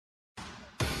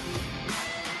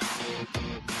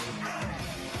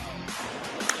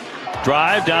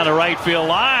Drive down the right field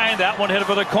line. That one hit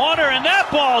for the corner, and that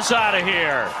ball's out of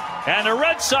here. And the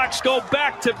Red Sox go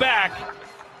back-to-back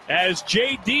as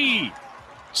J.D.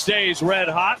 stays red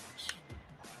hot.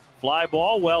 Fly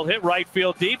ball, well hit, right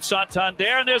field deep.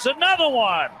 Santander, and there's another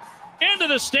one. Into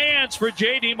the stands for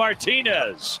J.D.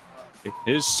 Martinez.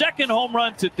 His second home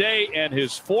run today and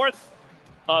his fourth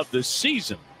of the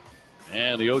season.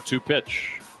 And the 0-2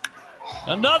 pitch.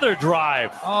 Another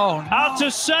drive. Oh, no. Out to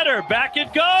center. Back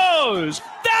it goes.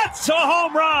 That's a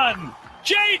home run.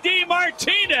 J.D.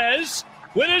 Martinez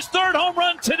with his third home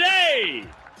run today.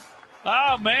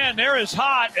 Oh, man, there is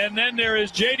hot. And then there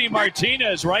is J.D.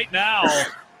 Martinez right now.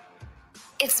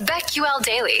 It's BetQL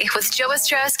Daily with Joe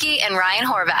Ostrowski and Ryan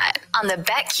Horvat on the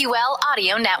BetQL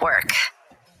Audio Network.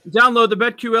 Download the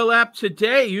BetQL app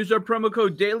today. Use our promo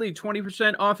code DAILY,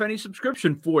 20% off any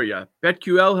subscription for you.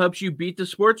 BetQL helps you beat the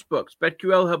sports books.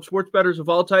 BetQL helps sports bettors of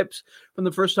all types, from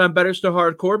the first-time bettors to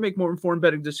hardcore, make more informed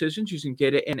betting decisions using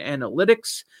data and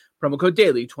analytics. Promo code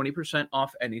DAILY, 20%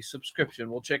 off any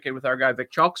subscription. We'll check in with our guy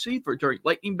Vic Chalksey for during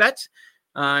Lightning Bets.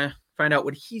 Find out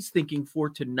what he's thinking for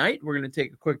tonight. We're going to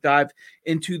take a quick dive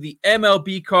into the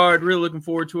MLB card. Really looking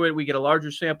forward to it. We get a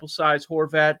larger sample size.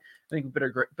 Horvat, I think we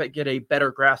better get a better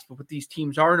grasp of what these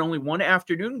teams are in only one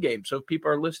afternoon game. So if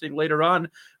people are listening later on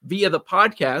via the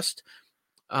podcast,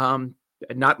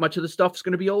 not much of the stuff is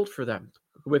going to be old for them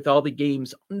with all the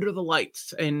games under the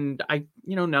lights. And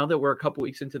now that we're a couple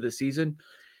weeks into the season,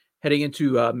 heading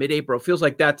into mid-April, feels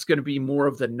like that's going to be more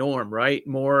of the norm, right?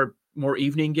 More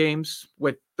evening games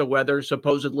with the weather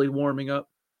supposedly warming up.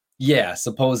 Yeah,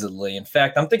 supposedly. In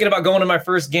fact, I'm thinking about going to my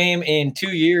first game in 2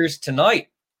 years tonight.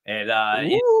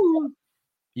 And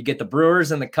you get the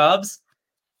Brewers and the Cubs.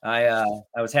 I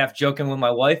was half joking with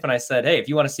my wife, and I said, hey, if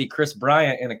you want to see Chris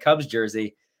Bryant in a Cubs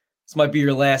jersey, this might be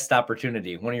your last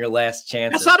opportunity, one of your last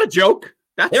chances. That's not a joke.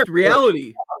 That's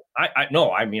reality.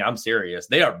 I'm serious.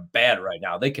 They are bad right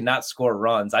now. They cannot score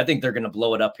runs. I think they're going to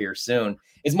blow it up here soon,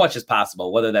 as much as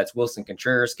possible, whether that's Wilson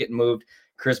Contreras getting moved,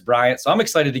 Chris Bryant. So I'm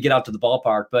excited to get out to the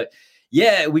ballpark. But,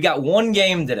 yeah, we got one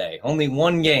game today, only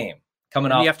one game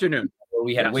coming up in the afternoon. Where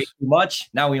we had way too much.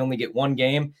 Now we only get one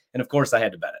game. And, of course, I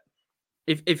had to bet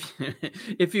it.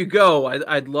 If you go,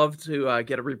 I'd love to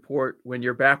get a report when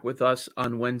you're back with us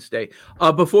on Wednesday.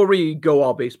 Before we go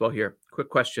all baseball here, quick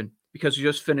question, because we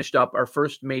just finished up our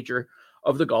first major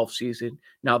of the golf season.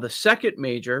 Now, the second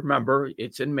major, remember,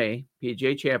 it's in May,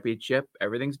 PGA Championship.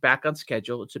 Everything's back on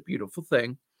schedule. It's a beautiful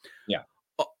thing. Yeah.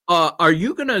 Are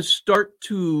you going to start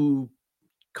to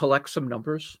collect some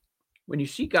numbers? When you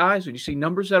see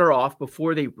numbers that are off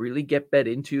before they really get bet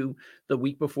into the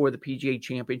week before the PGA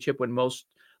Championship, when most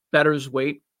bettors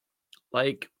wait,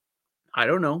 like, I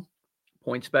don't know,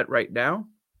 points bet right now,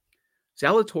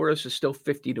 Zalatoris is still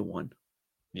 50-1.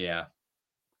 Yeah.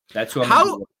 That's what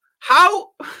how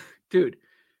dude,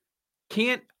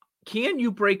 can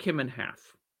you break him in half?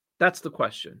 That's the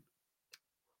question.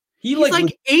 He's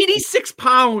like 86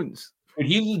 pounds. Dude,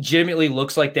 he legitimately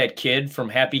looks like that kid from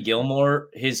Happy Gilmore,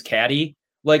 his caddy.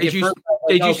 Like, did you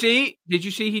see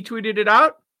he tweeted it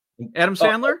out? Adam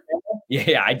Sandler?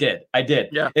 Yeah, I did.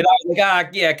 Yeah. And I was like,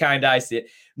 yeah, kind of, I see it.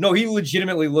 No, he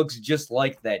legitimately looks just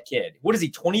like that kid. What is he,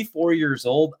 24 years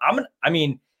old?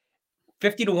 50-1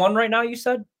 right now, you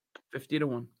said?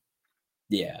 50-1.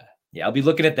 Yeah. Yeah, I'll be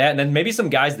looking at that. And then maybe some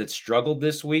guys that struggled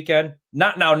this weekend.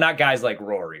 Not guys like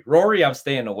Rory. Rory, I'm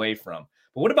staying away from.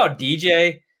 But what about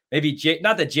DJ? Maybe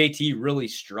not that JT really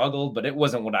struggled, but it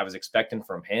wasn't what I was expecting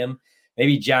from him.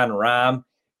 Maybe John Rahm.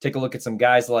 Take a look at some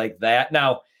guys like that.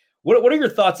 Now, what are your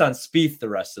thoughts on Spieth the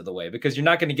rest of the way? Because you're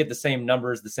not going to get the same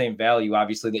numbers, the same value,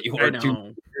 obviously, that you were 2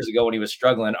 years ago when he was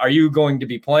struggling. Are you going to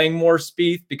be playing more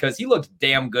Spieth? Because he looked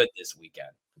damn good this weekend.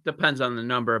 Depends on the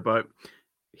number, but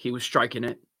he was striking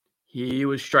it.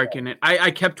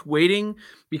 I kept waiting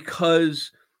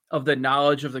because of the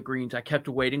knowledge of the greens. I kept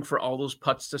waiting for all those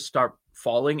putts to start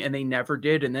falling, and they never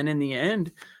did. And then in the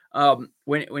end,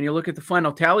 when you look at the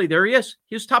final tally, there he is.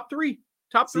 He was top three,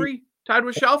 tied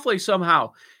with Schauffele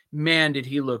somehow. Man, did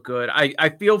he look good. I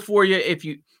feel for you.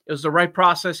 It was the right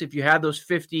process. If you had those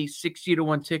 50,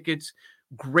 60-1 tickets,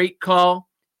 great call.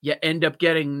 You end up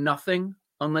getting nothing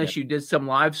unless you did some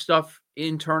live stuff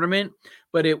in tournament,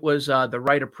 but it was the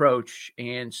right approach.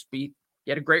 And Spieth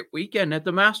had a great weekend at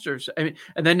the Masters. And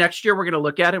then next year we're going to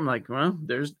look at him like, well,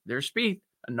 there's Spieth,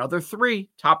 another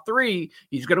top three.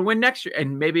 He's going to win next year,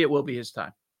 and maybe it will be his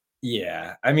time.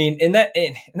 Yeah, and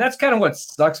that's kind of what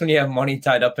sucks when you have money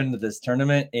tied up into this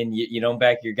tournament and you don't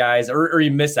back your guys, or you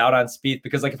miss out on Spieth,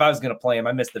 because like if I was going to play him,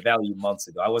 I missed the value months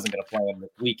ago. I wasn't going to play him this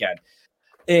weekend,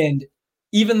 and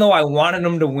even though I wanted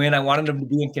him to win, I wanted him to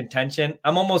be in contention,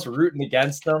 I'm almost rooting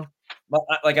against him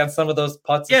like on some of those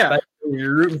putts, Yeah. especially when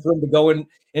you're rooting for him to go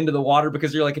into the water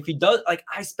because you're like, if he does, like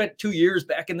I spent 2 years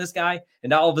backing this guy, and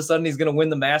now all of a sudden he's going to win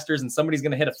the Masters, and somebody's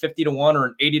going to hit a 50-1 or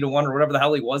an 80-1 or whatever the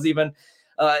hell he was even.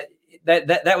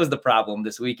 That was the problem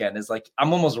this weekend. Is like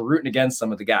I'm almost rooting against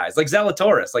some of the guys, like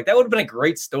Zalatoris. Like that would have been a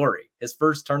great story. His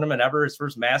first tournament ever, his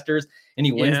first Masters, and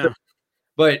he wins.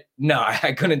 But no,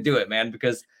 I couldn't do it, man,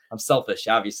 because I'm selfish,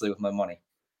 obviously, with my money.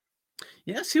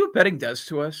 Yeah, see what betting does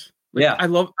to us. Like, Yeah, I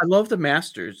love the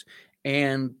Masters,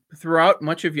 and throughout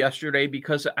much of yesterday,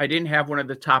 because I didn't have one of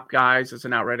the top guys as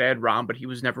an outright. I had Rahm, but he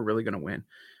was never really going to win.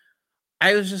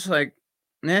 I was just like,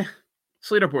 this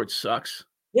leaderboard sucks.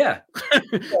 yeah.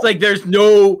 It's like there's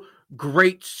no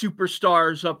great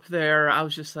superstars up there. I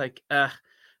was just like,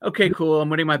 okay, cool. I'm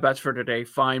winning my bets for today.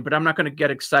 Fine. But I'm not going to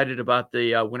get excited about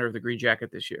the winner of the Green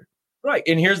Jacket this year. Right.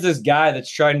 And here's this guy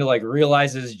that's trying to like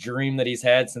realize his dream that he's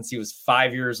had since he was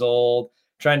 5 years old,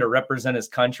 trying to represent his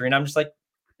country. And I'm just like,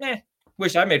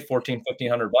 wish I made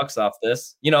 $1,500 off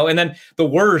this, And then the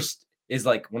worst is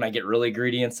like when I get really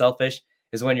greedy and selfish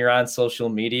is when you're on social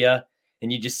media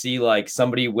and you just see like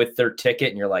somebody with their ticket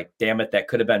and you're like, damn it, that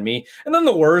could have been me. And then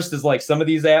the worst is like some of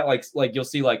these like you'll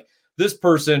see like this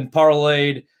person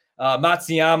parlayed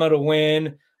Matsuyama to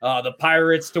win, the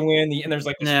Pirates to win, and there's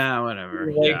like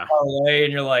whatever. Parlay,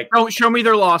 and you're like, oh, show me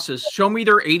their losses. Show me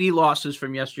their 80 losses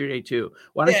from yesterday too.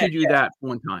 Why don't you do that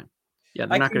one time? Yeah,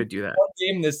 they're not going to do that. One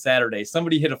game this Saturday,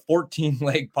 somebody hit a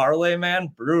 14-leg parlay, man,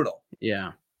 brutal.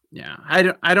 Yeah.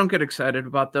 I don't get excited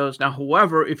about those. Now,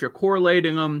 however, if you're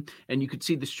correlating them and you could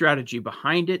see the strategy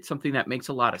behind it, something that makes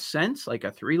a lot of sense, like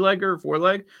a 3-legger,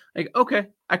 4-leg, like, okay,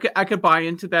 I could buy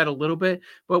into that a little bit.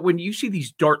 But when you see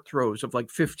these dart throws of like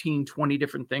 15, 20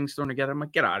 different things thrown together, I'm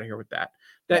like, get out of here with that.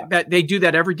 That they do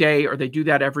that every day or they do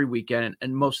that every weekend.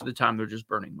 And most of the time they're just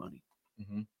burning money.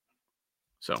 Mm-hmm.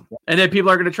 So, and then people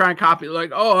are going to try and copy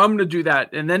like, oh, I'm going to do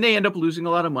that. And then they end up losing a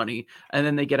lot of money and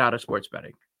then they get out of sports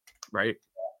betting. Right.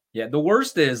 Yeah, the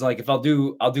worst is like if I'll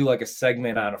do like a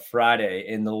segment on a Friday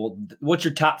and what's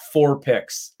your top 4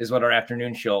 picks is what our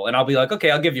afternoon show, and I'll be like,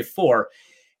 okay, I'll give you 4,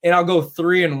 and I'll go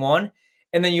 3-1,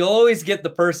 and then you'll always get the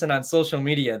person on social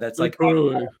media that's like,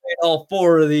 oh, all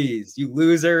 4 of these, you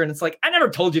loser, and it's like I never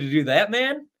told you to do that,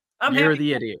 man. You're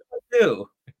the idiot.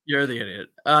 You're the idiot.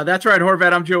 That's right,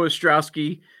 Horvat. I'm Joe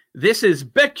Ostrowski. This is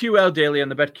BetQL Daily on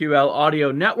the BetQL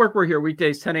Audio Network. We're here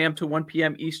weekdays 10 a.m. to 1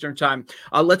 p.m. Eastern Time.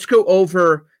 Let's go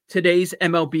over today's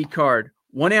MLB card.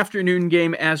 One afternoon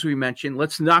game, as we mentioned.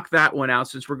 Let's knock that one out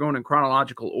since we're going in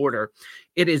chronological order.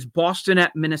 It is Boston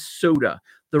at Minnesota.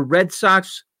 The Red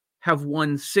Sox have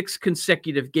won 6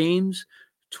 consecutive games.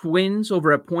 Twins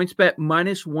over at PointsBet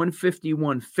minus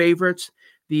 151 favorites.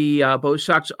 The Bo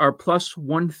Sox are plus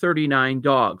 139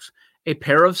 dogs. A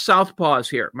pair of southpaws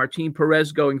here. Martin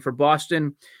Perez going for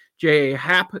Boston. J.A.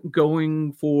 Happ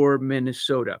going for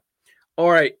Minnesota.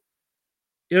 All right.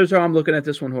 Here's how I'm looking at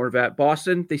this one, Horvat.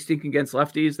 Boston, they stink against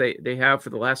lefties. They have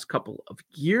for the last couple of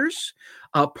years.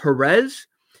 Perez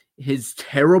is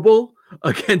terrible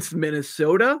against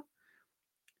Minnesota.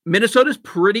 Minnesota's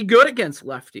pretty good against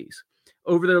lefties.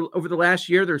 Over the last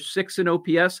year, they're 6th in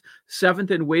OPS,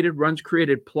 7th in weighted runs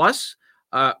created plus.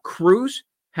 Cruz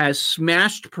has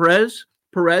smashed Perez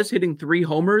hitting 3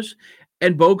 homers,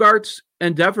 and Bogarts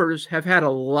and Devers have had a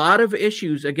lot of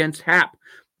issues against Happ.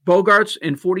 Bogarts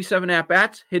in 47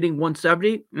 at-bats, hitting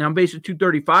 170, and on base of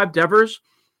 235. Devers,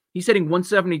 he's hitting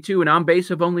 172, and on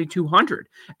base of only 200.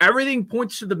 Everything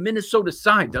points to the Minnesota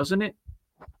side, doesn't it?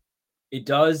 It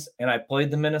does, and I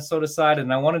played the Minnesota side,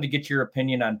 and I wanted to get your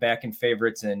opinion on backing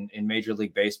favorites in Major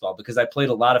League Baseball because I played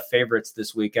a lot of favorites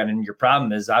this weekend, and your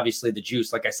problem is obviously the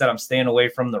juice. Like I said, I'm staying away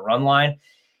from the run line.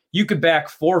 You could back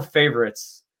 4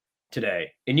 favorites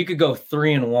today, and you could go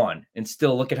 3-1 and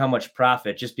still look at how much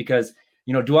profit just because –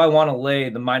 do I want to lay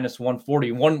the minus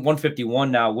 140,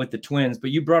 151 now with the Twins? But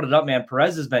you brought it up, man.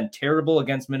 Perez has been terrible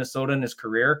against Minnesota in his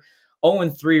career.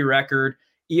 0-3 record,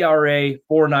 ERA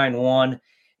 4.91.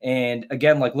 And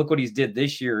again, like look what he's did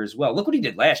this year as well. Look what he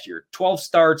did last year. 12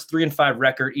 starts, 3-5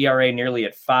 record, ERA nearly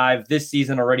at 5. This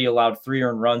season already allowed 3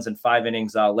 earned runs in 5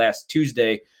 innings last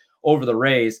Tuesday over the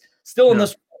Rays. Still in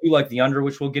this, you like the under,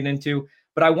 which we'll get into.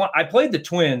 But I played the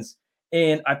Twins.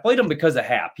 And I played him because of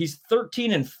Happ. He's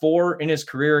 13-4 in his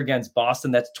career against Boston.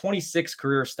 That's 26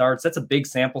 career starts. That's a big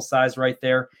sample size right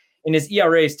there. And his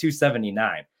ERA is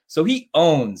 2.79. So he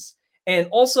owns. And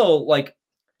also, like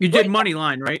you did money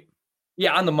line, right?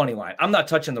 Yeah, on the money line. I'm not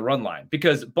touching the run line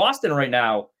because Boston right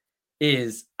now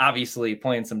is obviously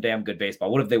playing some damn good baseball.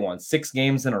 What have they won? 6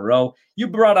 games in a row. You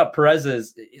brought up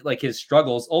Perez's like his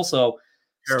struggles. Also,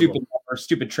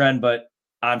 stupid trend, but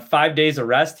on 5 days of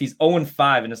rest, he's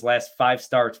 0-5 in his last 5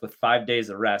 starts with 5 days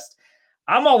of rest.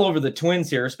 I'm all over the Twins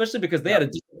here, especially because they had a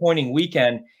disappointing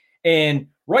weekend. And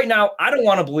right now, I don't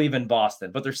want to believe in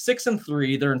Boston, but they're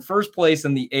 6-3. They're in first place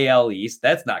in the AL East.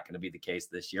 That's not going to be the case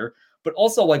this year. But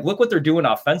also, like, look what they're doing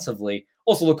offensively.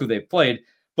 Also, look who they've played.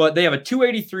 But they have a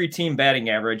 283 team batting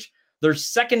average. They're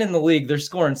second in the league. They're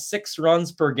scoring 6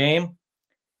 runs per game.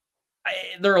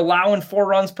 They're allowing 4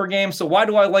 runs per game. So why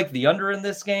do I like the under in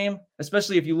this game?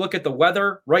 Especially if you look at the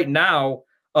weather right now.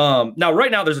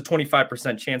 Right now there's a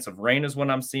 25% chance of rain is what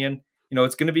I'm seeing.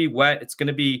 It's going to be wet. It's going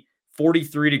to be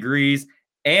 43 degrees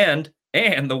and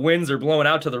the winds are blowing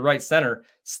out to the right center.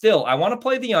 Still, I want to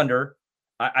play the under.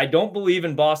 I don't believe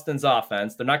in Boston's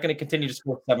offense. They're not going to continue to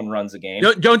score 7 runs a game.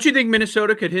 Don't you think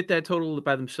Minnesota could hit that total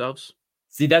by themselves?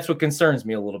 See, that's what concerns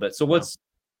me a little bit. So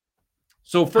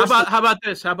first, how about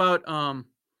this? How about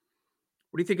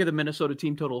what do you think of the Minnesota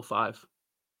team total of 5? Is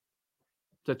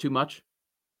that too much?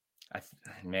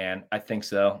 I think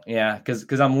so. Yeah,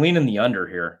 because I'm leaning the under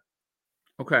here.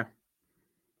 Okay,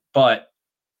 but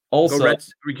also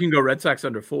we can go Red Sox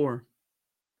under 4.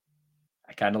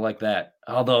 I kind of like that.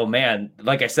 Although, man,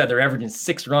 like I said, they're averaging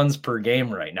 6 runs per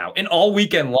game right now, and all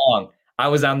weekend long, I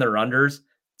was on their unders.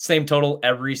 Same total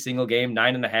every single game,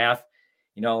 9.5.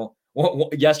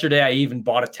 Yesterday I even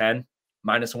bought a 10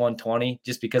 -120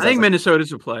 just because I think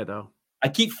Minnesota's a play though. I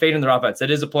keep fading their offense. It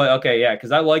is a play. Okay, yeah,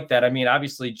 because I like that. I mean,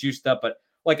 obviously juiced up, but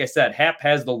like I said, Happ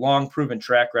has the long proven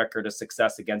track record of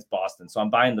success against Boston. So I'm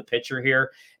buying the pitcher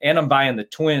here, and I'm buying the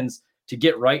Twins to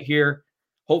get right here.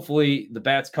 Hopefully the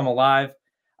bats come alive.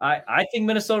 I think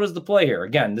Minnesota's the play here.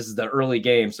 Again, this is the early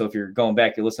game, so if you're going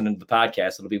back, you're listening to the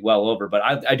podcast, it'll be well over. But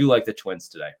I do like the Twins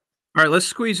today. All right, let's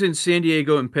squeeze in San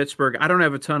Diego and Pittsburgh. I don't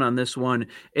have a ton on this one.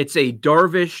 It's a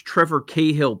Darvish, Trevor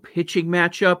Cahill pitching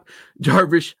matchup.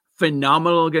 Darvish,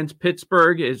 phenomenal against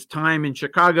Pittsburgh. His time in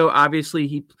Chicago, obviously,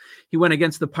 he went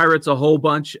against the Pirates a whole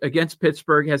bunch. Against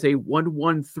Pittsburgh, has a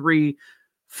 1.13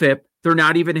 FIP. They're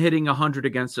not even hitting 100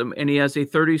 against him, and he has a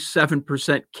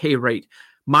 37% K rate.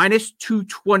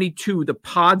 -222, the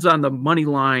Pods on the money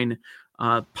line.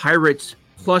 Pirates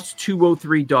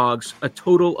 +203 dogs, a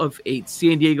total of 8.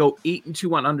 San Diego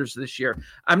 8-2 on unders this year.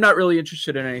 I'm not really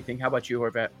interested in anything. How about you,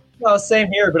 Horvat? Well, same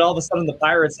here, but all of a sudden the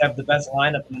Pirates have the best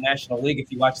lineup in the National League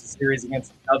if you watch the series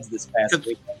against the Cubs this past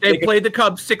week. They played the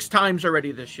Cubs 6 times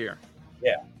already this year.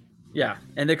 Yeah,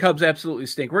 and the Cubs absolutely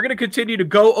stink. We're going to continue to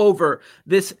go over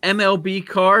this MLB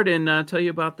card and tell you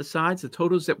about the sides, the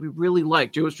totals that we really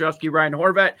like. Joe Ostrowski, Ryan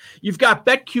Horvat. You've got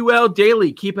BetQL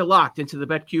Daily. Keep it locked into the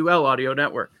BetQL audio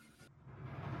network.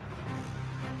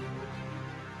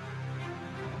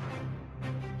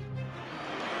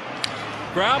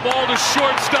 Ground ball to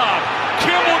shortstop.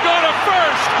 Kim will go to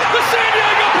first. The San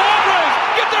Diego Padres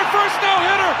get their first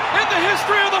no-hitter in the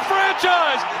history of the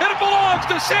franchise. And it belongs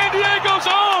to San Diego's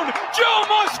own Joe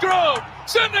Musgrove,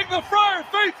 sending the Friar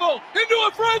faithful into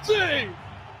a frenzy.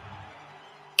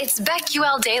 It's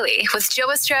BetQL Daily with Joe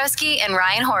Ostrowski and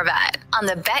Ryan Horvat on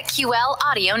the BetQL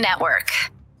audio network.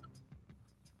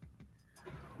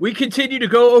 We continue to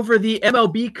go over the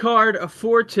MLB card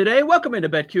for today. Welcome into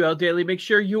BetQL Daily. Make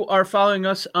sure you are following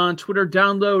us on Twitter.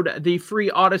 Download the free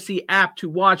Odyssey app to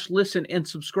watch, listen, and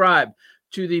subscribe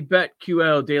to the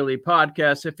BetQL Daily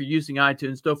podcast. If you're using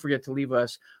iTunes, don't forget to leave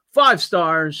us 5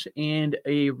 stars and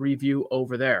a review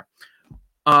over there.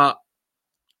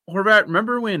 Horvat,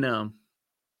 remember when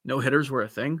no-hitters were a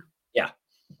thing? Yeah.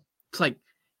 It's like,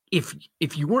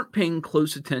 if you weren't paying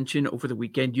close attention over the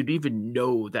weekend, you'd even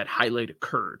know that highlight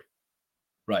occurred.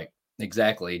 Right.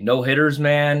 Exactly. No hitters,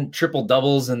 man. Triple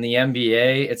doubles in the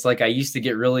NBA. It's like I used to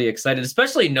get really excited,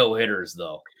 especially no hitters,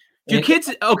 though.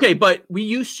 But we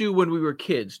used to when we were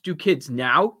kids. Do kids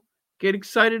now get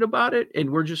excited about it? And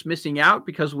we're just missing out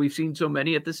because we've seen so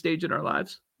many at this stage in our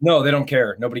lives? No, they don't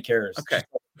care. Nobody cares. Okay.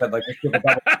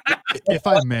 If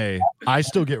I may, I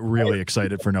still get really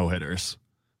excited for no hitters.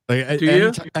 Like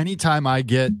anytime I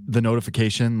get the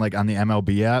notification like on the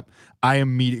MLB app, I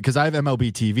immediately, because I have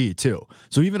MLB TV too.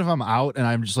 So even if I'm out and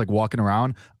I'm just like walking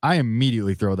around, I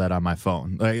immediately throw that on my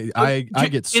phone. Like I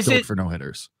get stoked for no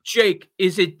hitters. Jake,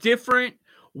 is it different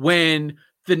when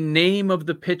the name of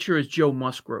the pitcher is Joe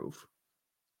Musgrove?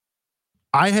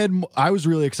 I was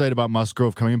really excited about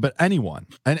Musgrove coming in, but anyone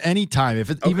and anytime,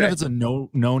 even if it's a no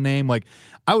name, like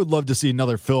I would love to see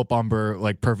another Philip Humber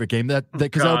like perfect game. That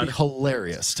would be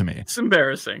hilarious to me. It's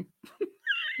embarrassing.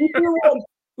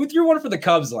 Who threw one for the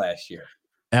Cubs last year?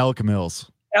 Alec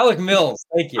Mills. Alec Mills,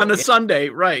 thank you. On a Sunday,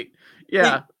 right?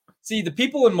 Yeah. See, the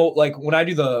people in like when I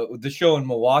do the show in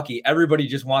Milwaukee, everybody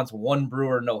just wants one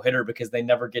Brewer no hitter because they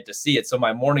never get to see it. So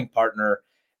my morning partner,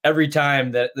 every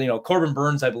time that, Corbin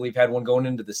Burns, I believe, had one going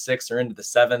into the 6th or into the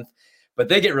 7th, but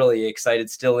they get really excited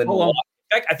still in Milwaukee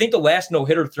fact, I think the last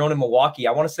no-hitter thrown in Milwaukee,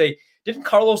 I want to say, didn't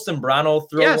Carlos Zambrano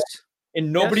throw one?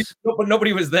 And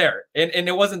nobody was there. And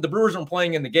it wasn't, the Brewers weren't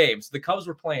playing in the game. So the Cubs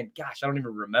were playing, gosh, I don't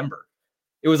even remember.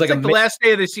 It was like the last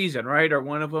day of the season, right? Or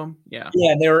one of them. Yeah.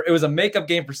 Yeah. And it was a makeup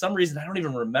game for some reason. I don't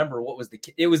even remember what was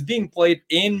it was being played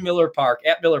in Miller Park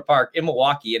in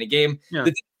Milwaukee in a game that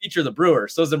didn't feature the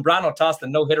Brewers. So Zambrano tossed a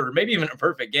no-hitter or maybe even a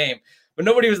perfect game, but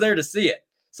nobody was there to see it.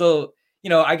 So,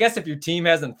 I guess if your team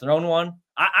hasn't thrown one,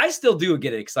 I still do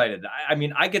get excited. I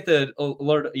mean, I get the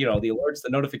alert, the alerts, the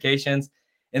notifications,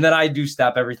 and then I do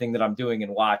stop everything that I'm doing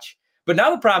and watch. But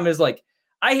now the problem is, like,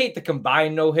 I hate the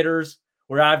combined no-hitters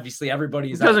where obviously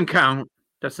everybody's doesn't count.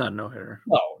 That's not a no-hitter.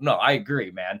 No, I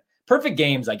agree, man. Perfect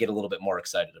games I get a little bit more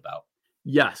excited about.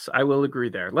 Yes, I will agree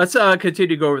there. Let's continue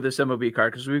to go over this MLB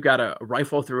card because we've got to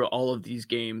rifle through all of these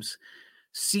games.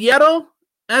 Seattle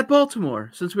at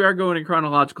Baltimore, since we are going in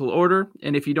chronological order.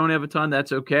 And if you don't have a ton,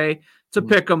 that's okay. It's a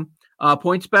pick 'em.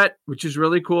 Points bet, which is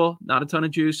really cool. Not a ton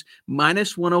of juice.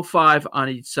 Minus 105 on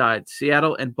each side.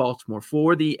 Seattle and Baltimore.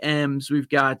 For the M's, we've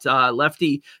got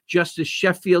lefty Justice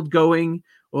Sheffield going.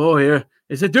 Oh, yeah.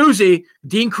 It's a doozy.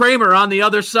 Dean Kramer on the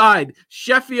other side.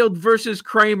 Sheffield versus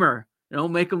Kramer.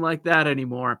 Don't make them like that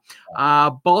anymore.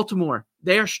 Baltimore,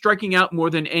 they are striking out more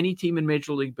than any team in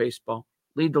Major League Baseball.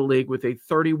 Lead the league with a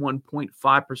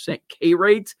 31.5% K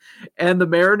rate. And the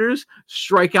Mariners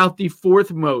strike out the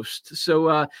fourth most. So,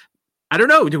 I don't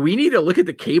know. Do we need to look at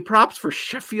the K props for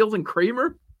Sheffield and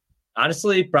Kramer?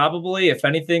 Honestly, probably. If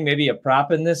anything, maybe a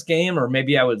prop in this game, or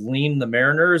maybe I would lean the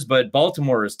Mariners. But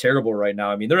Baltimore is terrible right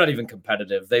now. I mean, they're not even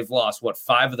competitive. They've lost,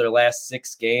 5 of their last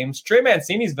 6 games. Trey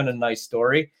Mancini's been a nice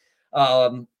story.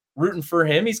 Rooting for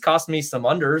him. He's cost me some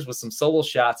unders with some solo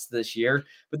shots this year,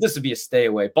 but this would be a stay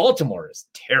away. Baltimore is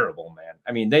terrible, man.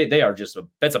 I mean, they are just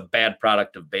that's a bad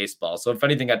product of baseball. So if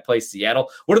anything, I'd play Seattle.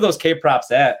 What are those K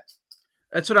props at?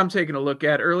 That's what I'm taking a look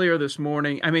at earlier this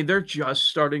morning. I mean, they're just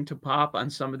starting to pop on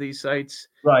some of these sites.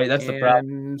 Right. That's the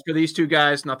problem. And for these two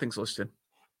guys, nothing's listed.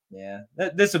 Yeah.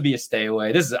 This would be a stay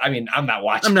away. I'm not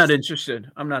watching. I'm not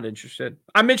interested.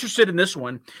 I'm interested in this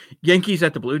one. Yankees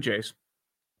at the Blue Jays.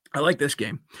 I like this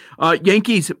game.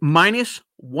 Yankees minus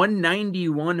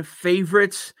 191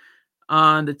 favorites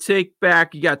on the take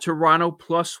back. You got Toronto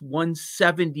plus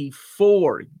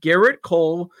 174. Garrett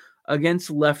Cole against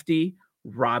lefty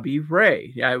Robbie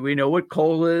Ray. Yeah, we know what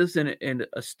Cole is and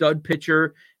a stud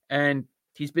pitcher, and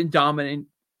he's been dominant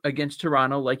against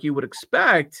Toronto like you would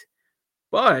expect,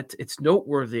 but it's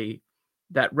noteworthy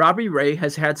that Robbie Ray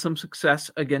has had some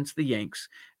success against the Yanks,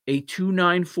 a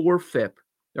 2.94 FIP.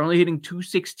 They're only hitting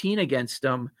 216 against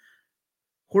them.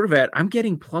 Horvat, I'm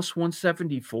getting plus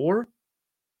 174.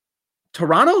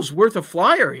 Toronto's worth a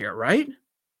flyer here, right?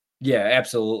 Yeah,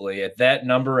 absolutely. At that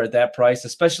number, at that price,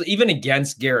 especially even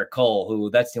against Garrett Cole, who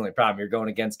that's the only problem. You're going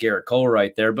against Garrett Cole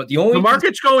right there. But the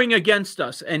market's going against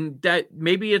us. And that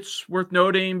maybe it's worth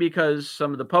noting because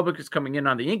some of the public is coming in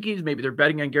on the Yankees. Maybe they're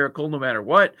betting on Garrett Cole no matter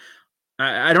what.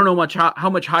 I don't know how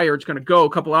much higher it's going to go. A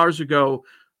couple hours ago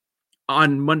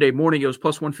on Monday morning, it was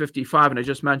plus 155. And I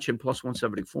just mentioned plus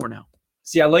 174 now.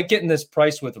 See, I like getting this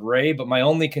price with Ray, but my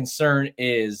only concern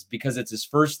is because it's his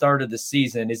first start of the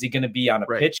season, is he going to be on a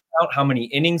pitch count? How many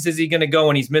innings is he going to go?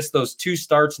 And he's missed those 2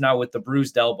 starts now with the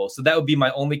bruised elbow. So that would be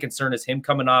my only concern, is him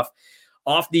coming off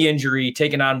the injury,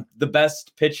 taking on the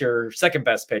best pitcher, second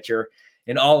best pitcher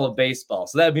in all of baseball.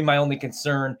 So that would be my only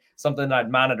concern, something I'd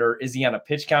monitor. Is he on a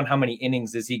pitch count? How many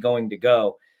innings is he going to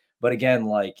go? But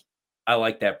again, I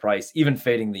like that price, even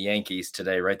fading the Yankees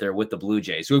today right there with the Blue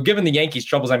Jays, who have given the Yankees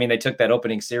troubles. I mean, they took that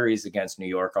opening series against New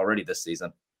York already this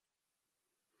season.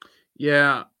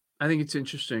 Yeah, I think it's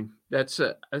interesting. That's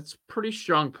pretty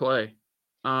strong play.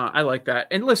 I like that.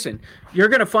 And listen, you're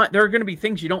going to find there are going to be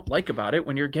things you don't like about it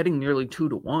when you're getting nearly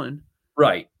 2-1.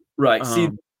 Right. See,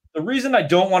 the reason I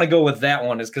don't want to go with that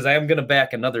one is because I am going to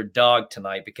back another dog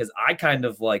tonight, because I kind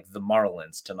of like the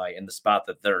Marlins tonight in the spot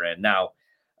that they're in. Now,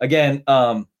 again,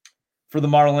 for the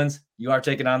Marlins, you are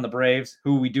taking on the Braves,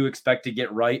 who we do expect to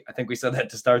get right. I think we said that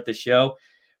to start the show.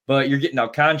 But you're getting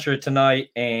Alcantara tonight,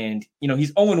 and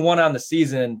he's 0-1 on the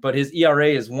season, but his ERA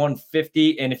is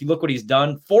 1.50. And if you look what he's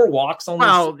done, 4 walks on.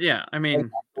 Well, yeah, I mean,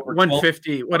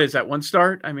 150. What is that? 1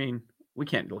 start? I mean, we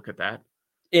can't look at that.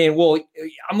 And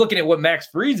I'm looking at what Max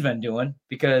Fried's been doing,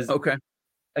 because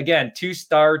again, 2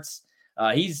 starts.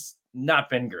 He's not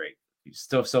been great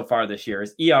still so far this year.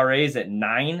 His ERA is at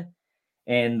 9.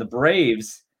 And the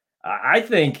Braves, I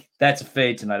think that's a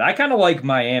fade tonight. I kind of like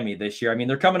Miami this year. I mean,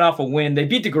 they're coming off a win. They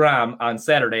beat DeGrom on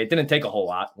Saturday. It didn't take a whole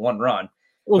lot, 1 run.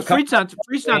 Well, Fried's not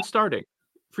starting.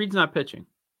 Fried's not pitching.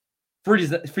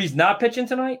 Fried's not pitching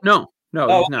tonight? No,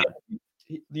 he's not.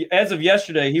 as of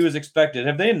yesterday, he was expected.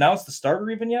 Have they announced the starter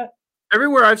even yet?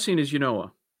 Everywhere I've seen is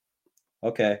Ynoa.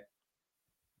 Okay.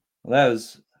 Well, that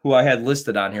was who I had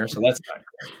listed on here, so that's not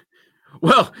great.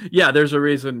 Well, yeah, there's a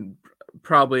reason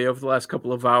probably over the last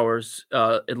couple of hours,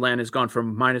 Atlanta's gone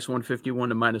from -151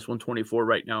 to -124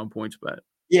 right now in PointsBet.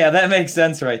 Yeah, that makes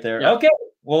sense right there. Yeah. Okay.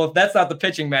 Well, if that's not the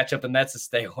pitching matchup, then that's a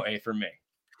stay away for me.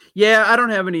 Yeah, I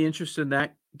don't have any interest in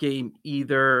that game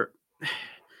either.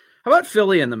 How about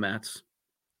Philly and the Mets?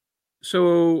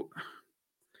 So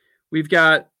we've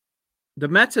got the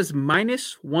Mets as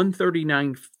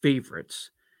 -139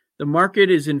 favorites. The market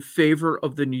is in favor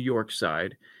of the New York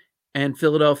side, and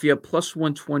Philadelphia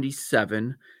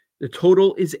 +127. The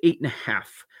total is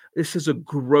 8.5. This is a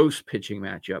gross pitching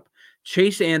matchup.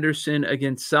 Chase Anderson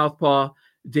against southpaw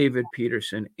David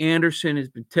Peterson. Anderson has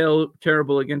been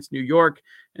terrible against New York,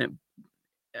 and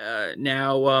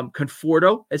now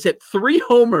Conforto has hit 3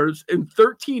 homers and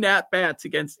 13 at-bats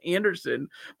against Anderson,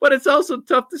 but it's also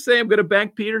tough to say I'm going to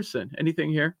bank Peterson. Anything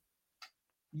here?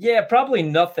 Yeah, probably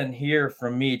nothing here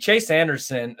from me. Chase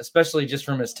Anderson, especially just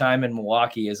from his time in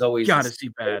Milwaukee, is always got to see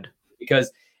bad.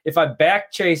 Because if I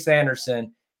back Chase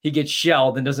Anderson, he gets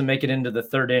shelled and doesn't make it into the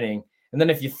 3rd inning. And then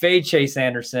if you fade Chase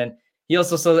Anderson, he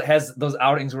also has those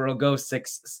outings where he'll go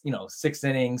 6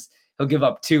 innings. He'll give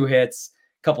up 2 hits,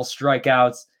 a couple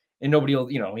strikeouts, and nobody will,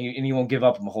 he won't give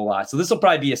up him a whole lot. So this will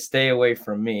probably be a stay away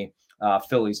from me,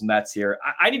 Phillies Mets here.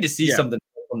 I need to see something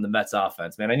from the Mets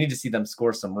offense, man. I need to see them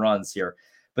score some runs here.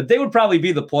 But they would probably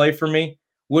be the play for me,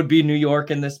 would be New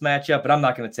York in this matchup, but I'm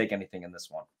not going to take anything in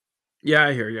this one. Yeah,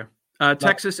 I hear you.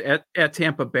 Texas at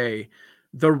Tampa Bay.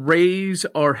 The Rays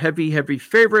are heavy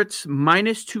favorites,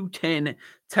 -210.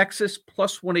 Texas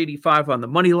 +185 on the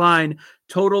money line.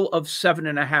 Total of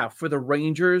 7.5. For the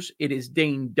Rangers, it is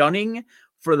Dane Dunning.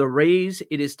 For the Rays,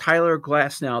 it is Tyler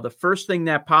Glasnow. The first thing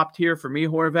that popped here for me,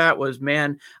 Horvat, was,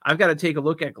 man, I've got to take a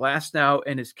look at Glasnow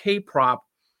and his K-prop,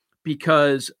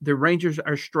 because the Rangers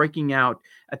are striking out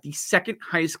at the 2nd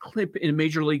highest clip in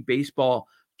Major League Baseball,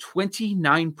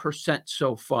 29%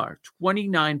 so far,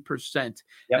 29%.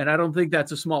 Yep. And I don't think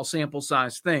that's a small sample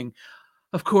size thing.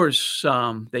 Of course,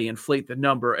 they inflate the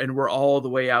number, and we're all the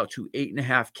way out to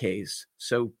 8.5 Ks.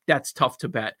 So that's tough to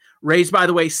bet. Rays, by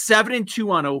the way, 7-2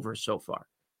 on over so far.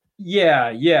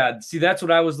 Yeah. See, that's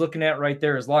what I was looking at right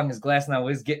there. As long as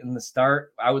Glasnow is getting the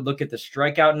start, I would look at the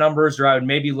strikeout numbers, or I would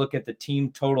maybe look at the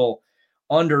team total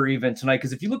under even tonight.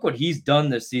 Because if you look what he's done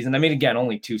this season, I mean, again,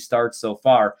 only 2 starts so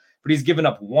far, but he's given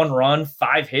up 1 run,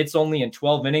 5 hits only in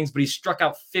 12 innings, but he's struck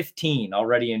out 15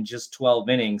 already in just 12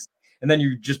 innings. And then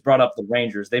you just brought up the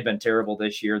Rangers. They've been terrible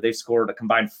this year. They've scored a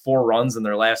combined 4 runs in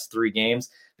their last 3 games.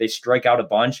 They strike out a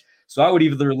bunch. So I would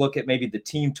either look at maybe the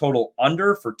team total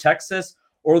under for Texas,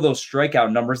 or those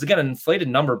strikeout numbers. Again, an inflated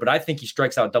number, but I think he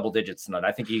strikes out double digits tonight.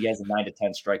 I think he has a 9 to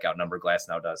 10 strikeout number.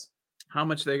 Glasnow does. How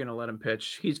much are they going to let him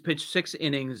pitch? He's pitched 6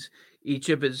 innings each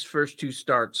of his first 2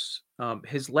 starts.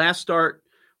 His last start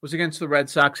was against the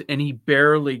Red Sox, and he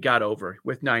barely got over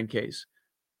with 9 Ks.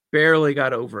 Barely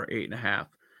got over 8.5.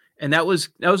 And that was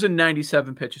in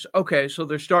 97 pitches. Okay, so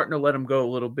they're starting to let him go a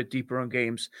little bit deeper on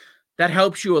games. That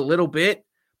helps you a little bit,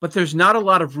 but there's not a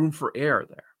lot of room for error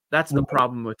there. That's the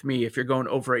problem with me if you're going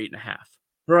over 8.5.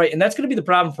 Right, and that's going to be the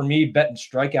problem for me betting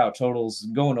strikeout totals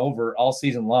going over all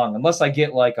season long, unless I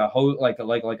get like a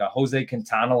Jose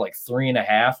Quintana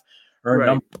 3.5 or a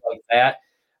number like that.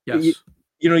 Yes,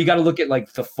 you got to look at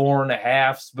like the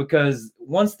 4.5s, because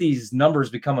once these numbers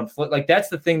become inflated, that's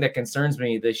the thing that concerns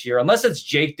me this year. Unless it's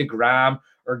Jake DeGrom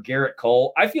or Garrett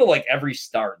Cole, I feel like every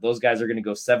start those guys are going to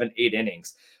go 7-8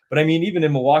 innings. But I mean, even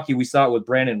in Milwaukee, we saw it with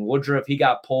Brandon Woodruff. He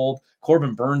got pulled.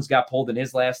 Corbin Burns got pulled in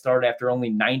his last start after only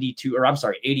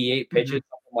 88 pitches,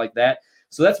 something like that.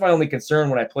 So that's my only concern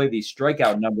when I play these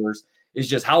strikeout numbers, is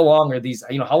just how long are these,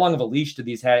 how long of a leash do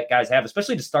these guys have,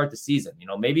 especially to start the season?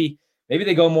 Maybe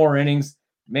they go more innings.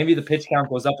 Maybe the pitch count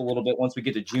goes up a little bit once we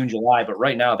get to June, July. But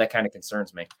right now, that kind of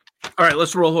concerns me. All right,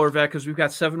 let's roll, Horvat, because we've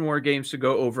got 7 more games to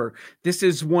go over. This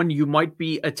is one you might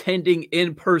be attending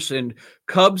in person.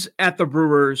 Cubs at the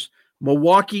Brewers.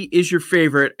 Milwaukee is your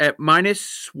favorite at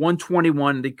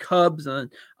 -121. The Cubs,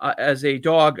 as a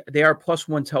dog, they are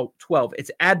 +112.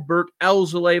 It's Adbert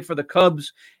Alzolay for the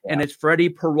Cubs, and it's Freddie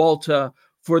Peralta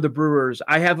for the Brewers.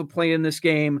 I have a play in this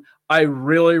game. I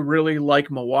really, really like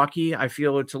Milwaukee. I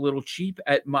feel it's a little cheap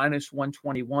at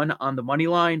 -121 on the money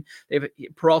line.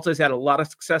 Peralta's had a lot of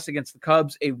success against the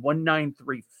Cubs, a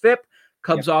 193 FIP.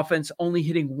 Cubs offense only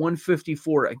hitting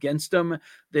 154 against them.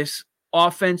 This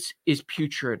offense is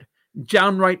putrid.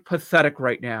 downright pathetic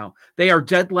right now. They are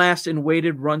dead last in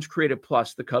weighted runs created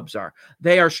plus, the Cubs are.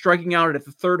 They are striking out at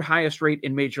the third highest rate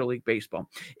in Major League Baseball.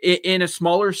 In a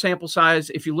smaller sample size,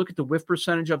 if you look at the whiff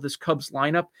percentage of this Cubs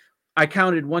lineup, I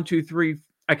counted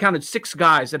 6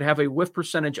 guys that have a whiff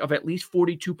percentage of at least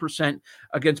 42%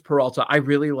 against Peralta. I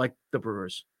really like the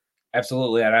Brewers.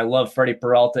 Absolutely. And I love Freddie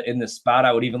Peralta in this spot.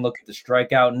 I would even look at the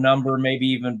strikeout number, maybe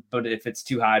even, but if it's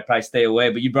too high, I'd probably stay away.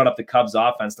 But you brought up the Cubs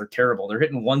offense. They're terrible. They're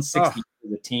hitting 160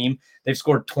 as a team. They've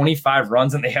scored 25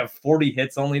 runs and they have 40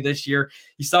 hits only this year.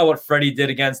 You saw what Freddie did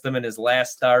against them in his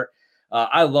last start.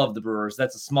 I love the Brewers.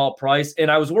 That's a small price.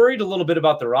 And I was worried a little bit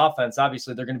about their offense.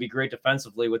 Obviously, they're going to be great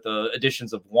defensively with the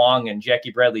additions of Wong and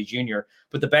Jackie Bradley Jr.,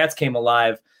 but the bats came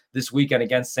alive this weekend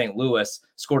against St. Louis,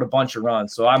 scored a bunch of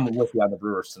runs. So I'm with you on the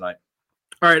Brewers tonight.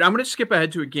 All right, I'm going to skip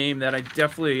ahead to a game that I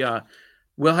definitely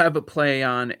will have a play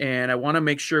on, and I want to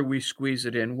make sure we squeeze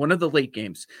it in. One of the late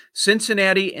games,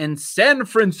 Cincinnati and San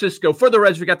Francisco. For the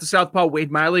Reds, we got the southpaw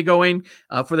Wade Miley going.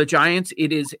 For the Giants,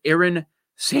 it is Aaron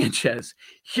Sanchez.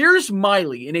 Here's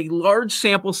Miley in a large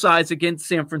sample size against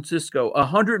San Francisco,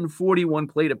 141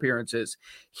 plate appearances.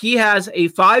 He has a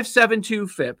 5.72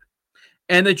 FIP,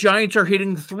 and the Giants are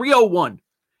hitting 301.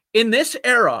 In this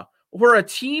era, where a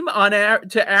team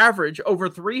to average over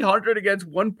 300 against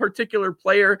one particular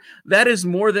player, that is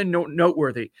more than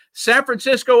noteworthy. San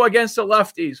Francisco against the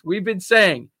lefties, we've been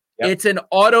saying It's an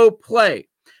auto play.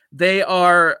 They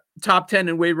are top 10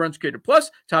 in weighted runs created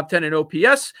plus, top 10 in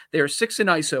OPS. They are 6 in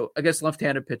ISO against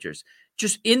left-handed pitchers.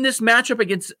 Just in this matchup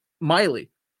against Miley,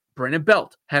 Brandon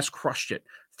Belt has crushed it.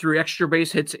 3 extra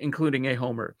base hits, including a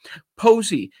homer.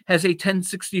 Posey has a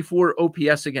 1064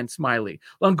 OPS against Miley.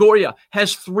 Longoria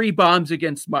has 3 bombs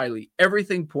against Miley.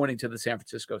 Everything pointing to the San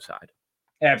Francisco side.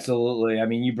 Absolutely. I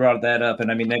mean, you brought that up,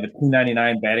 and I mean, they have a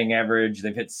 299 batting average.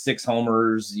 They've hit 6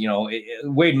 homers. You know,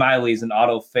 Wade Miley is an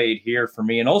auto fade here for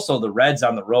me. And also the Reds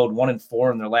on the road,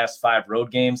 1-4 in their last 5 road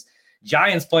games.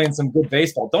 Giants playing some good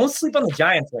baseball. Don't sleep on the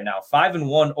Giants right now.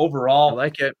 5-1 overall. I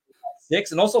like it.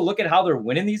 6, and also look at how they're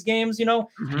winning these games. You know,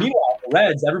 Meanwhile, the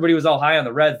Reds, everybody was all high on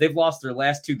the Reds. They've lost their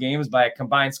last 2 games by a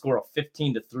combined score of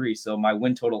 15-3. So my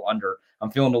win total under,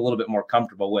 I'm feeling a little bit more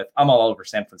comfortable with. I'm all over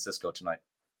San Francisco tonight.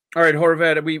 All right,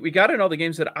 Horvat, we got in all the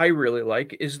games that I really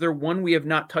like. Is there one we have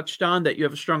not touched on that you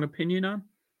have a strong opinion on?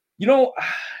 You know,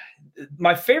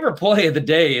 my favorite play of the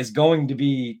day is going to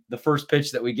be the first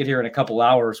pitch that we get here in a couple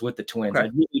hours with the Twins. Okay. I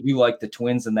really do like the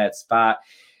Twins in that spot.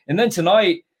 And then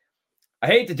tonight, I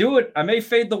hate to do it, I may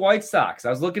fade the White Sox. I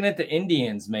was looking at the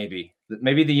Indians, maybe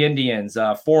the Indians,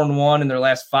 4-1 in their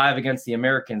last 5 against the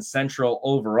American Central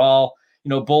overall. You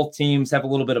know, both teams have a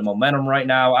little bit of momentum right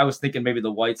now. I was thinking maybe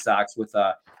the White Sox with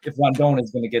if Rondon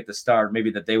is going to get the start, maybe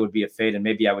that they would be a fade, and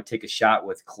maybe I would take a shot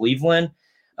with Cleveland.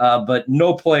 But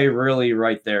no play really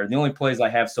right there. The only plays I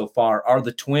have so far are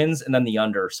the Twins and then the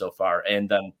under so far.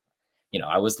 And you know,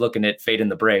 I was looking at fading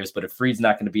the Braves, but if Fried's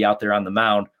not going to be out there on the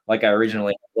mound like I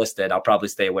originally listed, I'll probably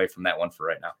stay away from that one for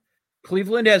right now.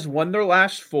 Cleveland has won their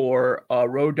last 4.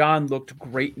 Rodon looked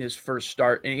great in his first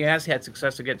start, and he has had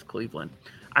success against Cleveland.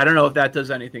 I don't know if that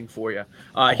does anything for you.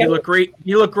 He looked great.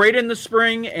 He looked great in the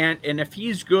spring, and if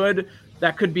he's good,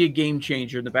 that could be a game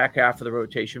changer in the back half of the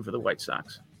rotation for the White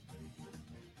Sox.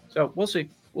 So we'll see.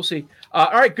 We'll see.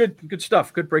 All right, good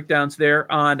stuff. Good breakdowns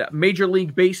there on Major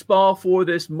League Baseball for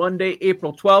this Monday,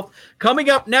 April 12th. Coming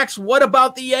up next, what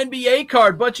about the NBA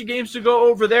card? Bunch of games to go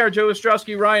over there. Joe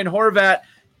Ostrowski, Ryan Horvat.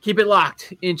 Keep it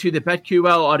locked into the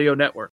BetQL Audio Network.